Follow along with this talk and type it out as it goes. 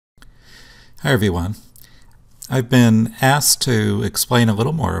Hi everyone. I've been asked to explain a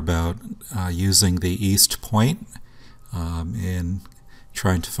little more about using the east point in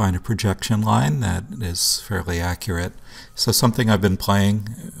trying to find a projection line that is fairly accurate. So something I've been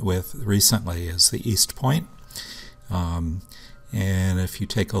playing with recently is the east point. And if you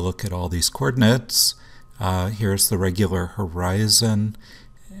take a look at all these coordinates, here's the regular horizon,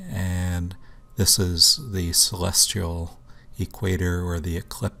 and this is the celestial equator or the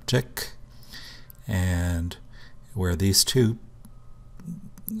ecliptic. And where these two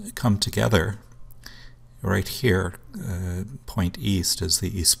come together, right here, point east is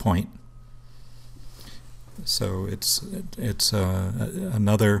the east point. So it's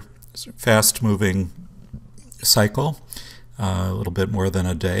another fast-moving cycle, a little bit more than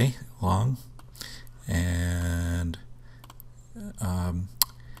a day long, and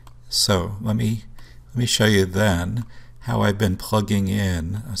so let me show you then how I've been plugging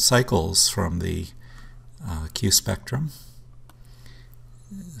in cycles from the Q spectrum.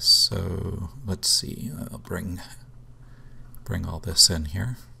 So let's see, I'll bring all this in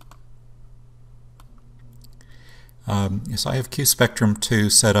here. So I have Q spectrum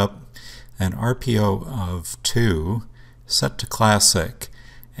 2 set up, an RPO of 2 set to classic,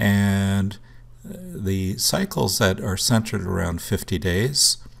 and the cycles that are centered around 50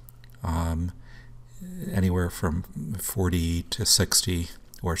 days, anywhere from 40 to 60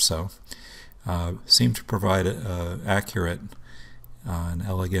 or so, seem to provide accurate and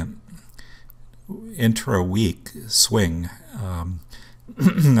elegant intra-week swing.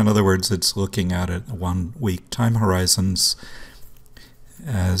 In other words, it's looking at it 1 week time horizons,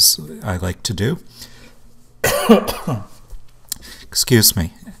 as I like to do. Excuse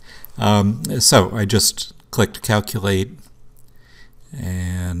me. So I just clicked calculate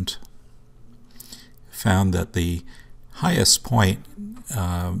and found that the highest point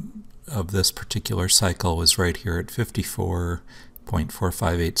of this particular cycle was right here at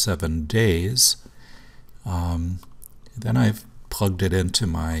 54.4587 days. Then I've plugged it into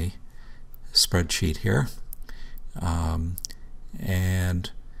my spreadsheet here,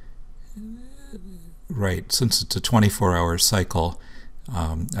 and right, since it's a 24-hour cycle,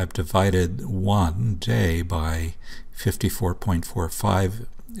 I've divided 1 day by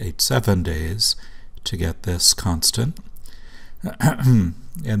 54.4587 days to get this constant.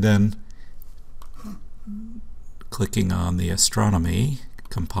 And then clicking on the Astronomy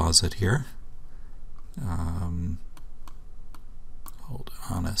Composit here. Hold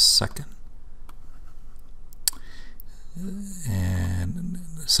on a second. And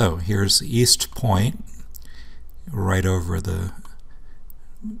so here's East Point right over the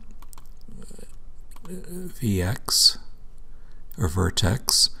VX or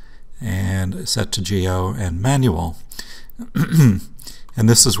vertex, and set to geo and manual. And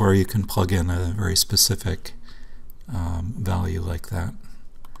this is where you can plug in a very specific value like that.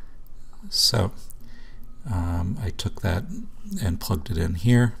 So I took that and plugged it in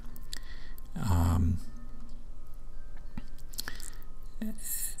here.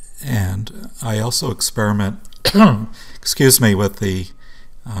 And I also experiment excuse me, with the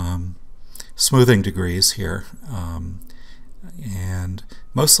smoothing degrees here. And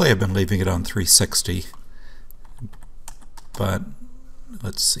mostly I've been leaving it on 360, but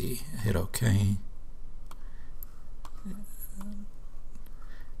let's see, hit OK.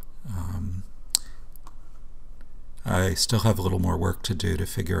 I still have a little more work to do to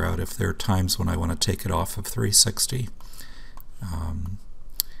figure out if there are times when I want to take it off of 360.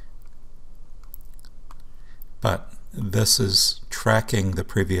 But this is tracking the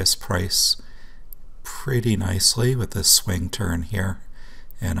previous price pretty nicely with this swing turn here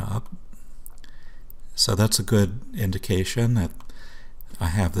and up. So that's a good indication that I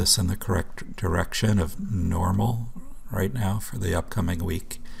have this in the correct direction of normal right now for the upcoming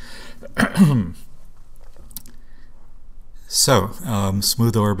week. So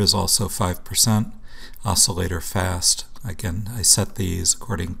smooth orb is also 5%, oscillator fast. Again, I set these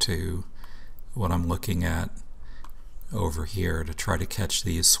according to what I'm looking at over here to try to catch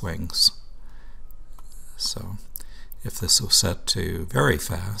these swings. So if this was set to very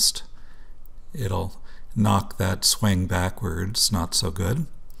fast, it'll knock that swing backwards, not so good,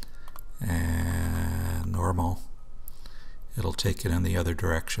 and normal, it'll take it in the other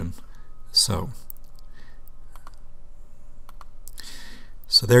direction. So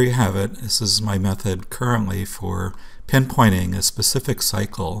there you have it. This is my method currently for pinpointing a specific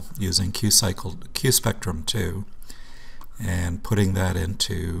cycle using Q spectrum 2 and putting that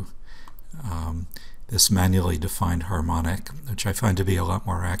into this manually defined harmonic, which I find to be a lot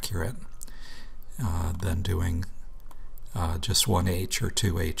more accurate than doing just 1H or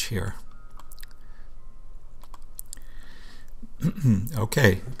 2H here.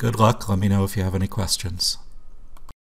 Okay, good luck. Let me know if you have any questions.